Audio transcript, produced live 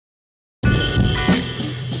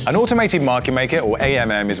An automated market maker, or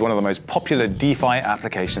AMM, is one of the most popular DeFi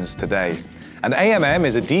applications today. An AMM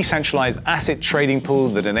is a decentralized asset trading pool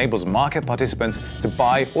that enables market participants to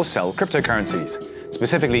buy or sell cryptocurrencies,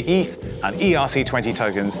 specifically ETH and ERC20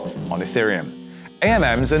 tokens on Ethereum.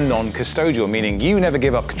 AMMs are non-custodial, meaning you never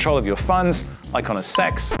give up control of your funds, like on a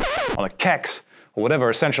SEX, on a KEX, or whatever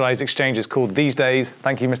a centralized exchange is called these days,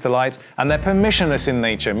 thank you Mr. Light, and they're permissionless in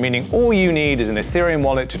nature, meaning all you need is an Ethereum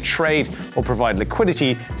wallet to trade or provide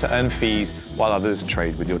liquidity to earn fees while others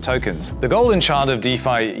trade with your tokens. The golden child of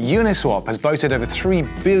DeFi, Uniswap, has boasted over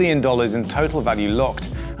 $3 billion in total value locked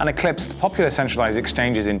and eclipsed popular centralized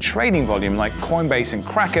exchanges in trading volume like Coinbase and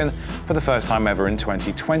Kraken for the first time ever in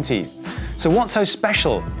 2020. So what's so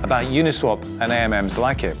special about Uniswap and AMMs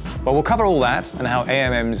like it? Well, we'll cover all that and how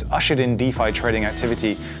AMMs ushered in DeFi trading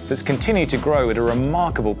activity that's continued to grow at a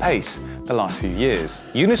remarkable pace the last few years.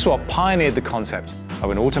 Uniswap pioneered the concept of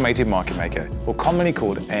an automated market maker, or commonly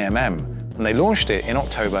called AMM, and they launched it in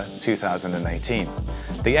October 2018.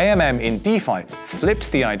 The AMM in DeFi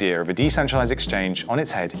flipped the idea of a decentralized exchange on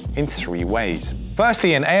its head in 3 ways.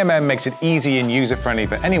 Firstly, an AMM makes it easy and user-friendly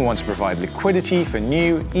for anyone to provide liquidity for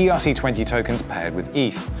new ERC20 tokens paired with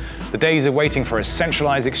ETH. The days of waiting for a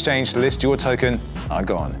centralized exchange to list your token are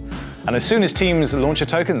gone. And as soon as teams launch a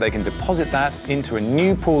token, they can deposit that into a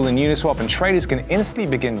new pool in Uniswap, and traders can instantly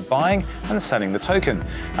begin buying and selling the token.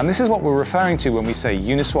 And this is what we're referring to when we say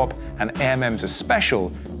Uniswap and AMMs are special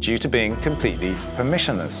due to being completely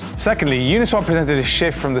permissionless. Secondly, Uniswap presented a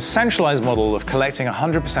shift from the centralized model of collecting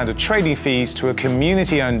 100% of trading fees to a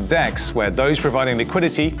community-owned DEX where those providing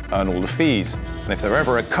liquidity earn all the fees. And if they're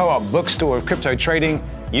ever a co-op bookstore of crypto trading,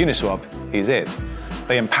 Uniswap is it.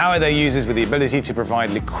 They empower their users with the ability to provide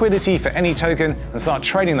liquidity for any token and start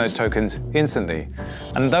trading those tokens instantly.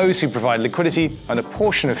 And those who provide liquidity earn a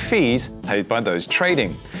portion of fees paid by those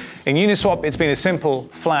trading. In Uniswap, it's been a simple,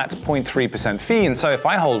 flat 0.3% fee, and so if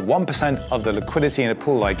I hold 1% of the liquidity in a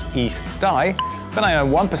pool like ETH DAI, then I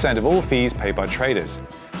earn 1% of all fees paid by traders.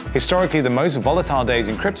 Historically, the most volatile days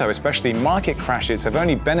in crypto, especially market crashes, have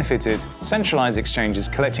only benefited centralized exchanges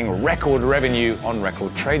collecting record revenue on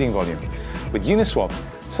record trading volume. With Uniswap,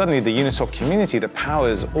 suddenly the Uniswap community that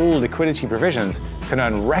powers all liquidity provisions can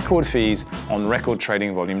earn record fees on record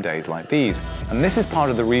trading volume days like these. And this is part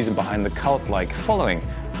of the reason behind the cult-like following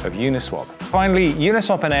of Uniswap. Finally,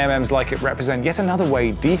 Uniswap and AMMs like it represent yet another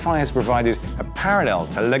way DeFi has provided a parallel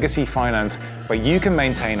to legacy finance where you can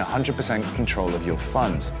maintain 100% control of your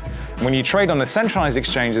funds. And when you trade on a centralized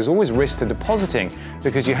exchange, there's always risk to depositing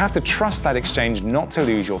because you have to trust that exchange not to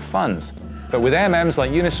lose your funds. But with AMMs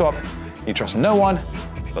like Uniswap, you trust no one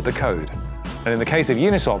but the code. And in the case of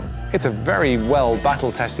Uniswap, it's a very well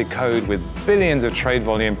battle-tested code with billions of trade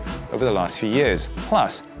volume over the last few years,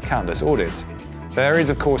 plus countless audits. There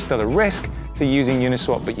is, of course, still a risk to using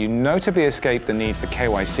Uniswap, but you notably escape the need for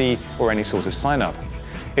KYC or any sort of sign-up.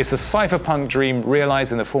 It's a cypherpunk dream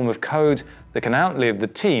realized in the form of code that can outlive the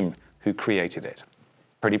team who created it.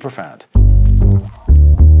 Pretty profound.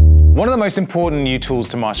 One of the most important new tools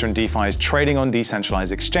to master in DeFi is trading on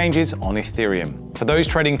decentralized exchanges on Ethereum. For those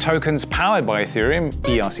trading tokens powered by Ethereum,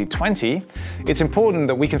 ERC20, it's important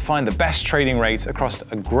that we can find the best trading rates across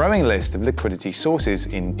a growing list of liquidity sources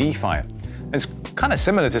in DeFi. It's kind of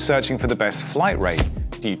similar to searching for the best flight rate.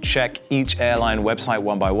 Do you check each airline website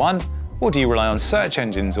one by one, or do you rely on search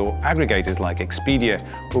engines or aggregators like Expedia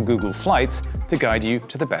or Google Flights to guide you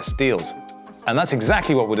to the best deals? And that's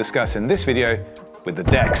exactly what we'll discuss in this video with the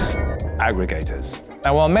DEX Aggregators.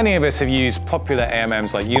 Now, while many of us have used popular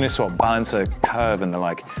AMMs like Uniswap, Balancer, Curve, and the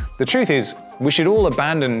like, the truth is we should all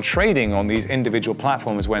abandon trading on these individual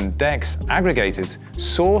platforms when DEX Aggregators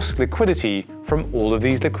source liquidity from all of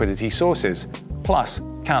these liquidity sources, plus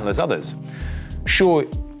countless others. Sure,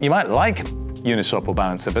 you might like Uniswap or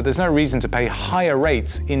Balancer, but there's no reason to pay higher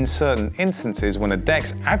rates in certain instances when a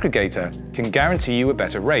DEX aggregator can guarantee you a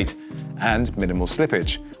better rate and minimal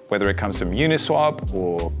slippage. Whether it comes from Uniswap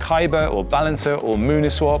or Kyber or Balancer or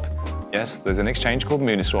Mooniswap, yes, there's an exchange called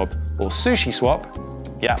Mooniswap, or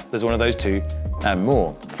SushiSwap, yeah, there's one of those too, and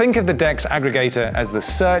more. Think of the DEX aggregator as the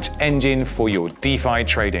search engine for your DeFi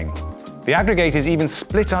trading. The aggregators even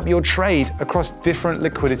split up your trade across different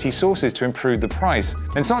liquidity sources to improve the price.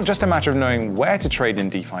 And it's not just a matter of knowing where to trade in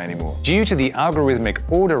DeFi anymore. Due to the algorithmic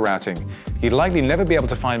order routing, you'd likely never be able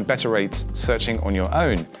to find better rates searching on your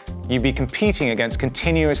own. You'd be competing against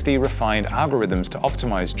continuously refined algorithms to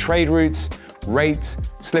optimize trade routes, rates,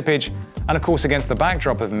 slippage, and of course against the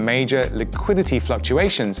backdrop of major liquidity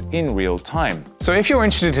fluctuations in real time. So if you're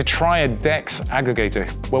interested to try a DEX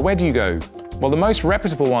aggregator, well, where do you go? Well, the most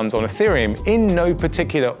reputable ones on Ethereum, in no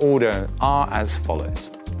particular order, are as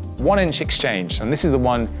follows. 1-inch exchange, and this is the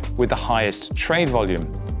one with the highest trade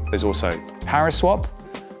volume. There's also Paraswap,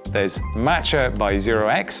 there's Matcha by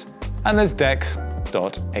 0x, and there's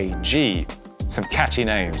DEX.ag. Some catchy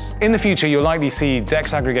names. In the future, you'll likely see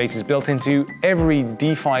DEX aggregators built into every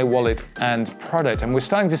DeFi wallet and product, and we're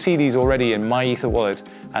starting to see these already in MyEther wallet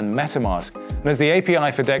and MetaMask. And as the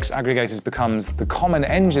API for DEX aggregators becomes the common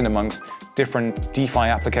engine amongst different DeFi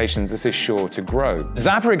applications, this is sure to grow.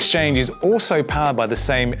 Zapper Exchange is also powered by the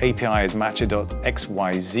same API as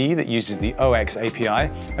Matcha.xyz that uses the OX API.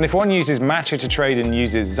 And if one uses Matcha to trade and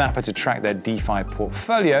uses Zapper to track their DeFi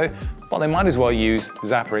portfolio, well, they might as well use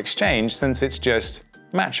Zapper Exchange since it's just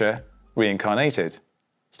Matcha reincarnated.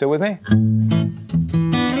 Still with me?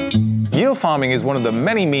 Yield farming is one of the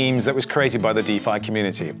many memes that was created by the DeFi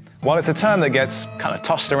community. While it's a term that gets kind of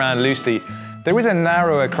tossed around loosely, there is a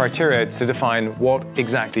narrower criteria to define what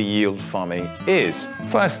exactly yield farming is.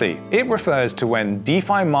 Firstly, it refers to when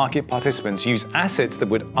DeFi market participants use assets that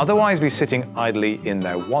would otherwise be sitting idly in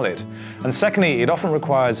their wallet. And secondly, it often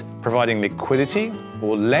requires providing liquidity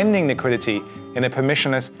or lending liquidity in a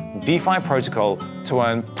permissionless DeFi protocol to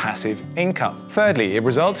earn passive income. Thirdly, it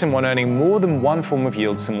results in one earning more than one form of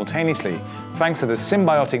yield simultaneously, thanks to the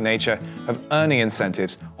symbiotic nature of earning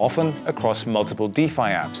incentives, often across multiple DeFi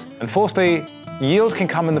apps. And fourthly, yield can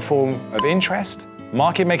come in the form of interest,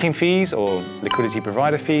 market-making fees or liquidity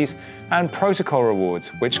provider fees, and protocol rewards,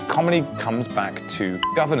 which commonly comes back to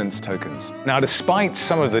governance tokens. Now, despite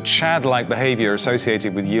some of the Chad-like behavior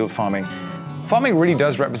associated with yield farming, farming really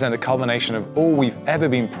does represent a culmination of all we've ever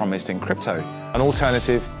been promised in crypto, an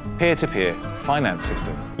alternative peer-to-peer finance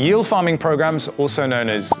system. Yield farming programs, also known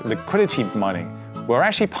as liquidity mining, were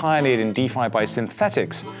actually pioneered in DeFi by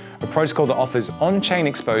Synthetics, a protocol that offers on-chain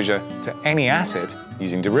exposure to any asset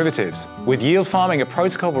using derivatives. With yield farming, a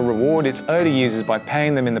protocol will reward its early users by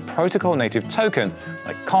paying them in the protocol native token,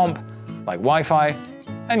 like Comp, like Wi-Fi,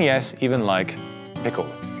 and yes, even like Pickle.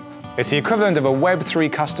 It's the equivalent of a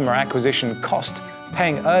Web3 customer acquisition cost,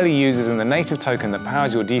 paying early users in the native token that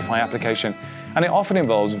powers your DeFi application, and it often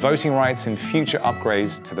involves voting rights in future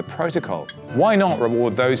upgrades to the protocol. Why not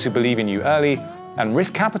reward those who believe in you early and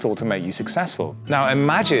risk capital to make you successful? Now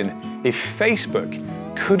imagine if Facebook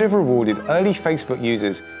could have rewarded early Facebook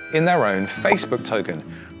users in their own Facebook token,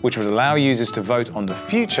 which would allow users to vote on the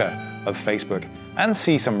future of Facebook and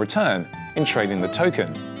see some return in trading the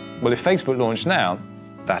token. Well, if Facebook launched now,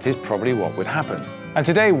 that is probably what would happen. And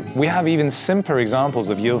today, we have even simpler examples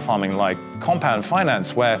of yield farming like compound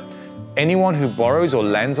finance, where anyone who borrows or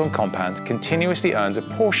lends on Compound continuously earns a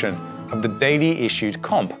portion of the daily issued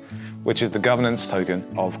comp, which is the governance token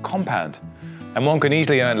of Compound. And one can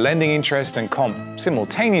easily earn lending interest and comp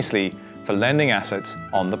simultaneously for lending assets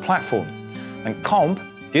on the platform. And comp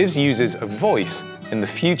gives users a voice in the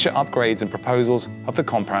future upgrades and proposals of the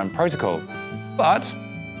Compound protocol. But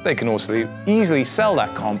they can also easily sell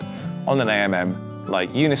that comp on an AMM like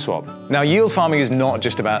Uniswap. Now, yield farming is not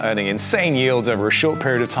just about earning insane yields over a short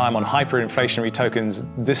period of time on hyperinflationary tokens,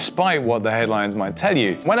 despite what the headlines might tell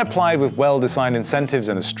you. When applied with well-designed incentives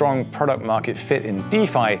and a strong product market fit in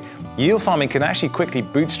DeFi, yield farming can actually quickly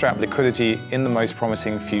bootstrap liquidity in the most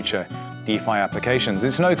promising future DeFi applications.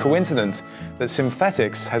 It's no coincidence that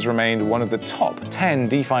Synthetics has remained one of the top 10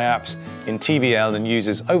 DeFi apps in TVL and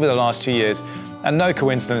users over the last 2 years, and no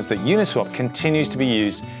coincidence that Uniswap continues to be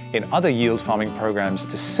used in other yield farming programs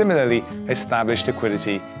to similarly establish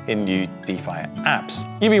liquidity in new DeFi apps.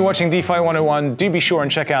 You've been watching DeFi 101. Do be sure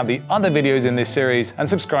and check out the other videos in this series and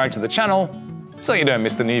subscribe to the channel so you don't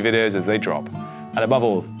miss the new videos as they drop. And above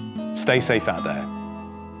all, stay safe out there.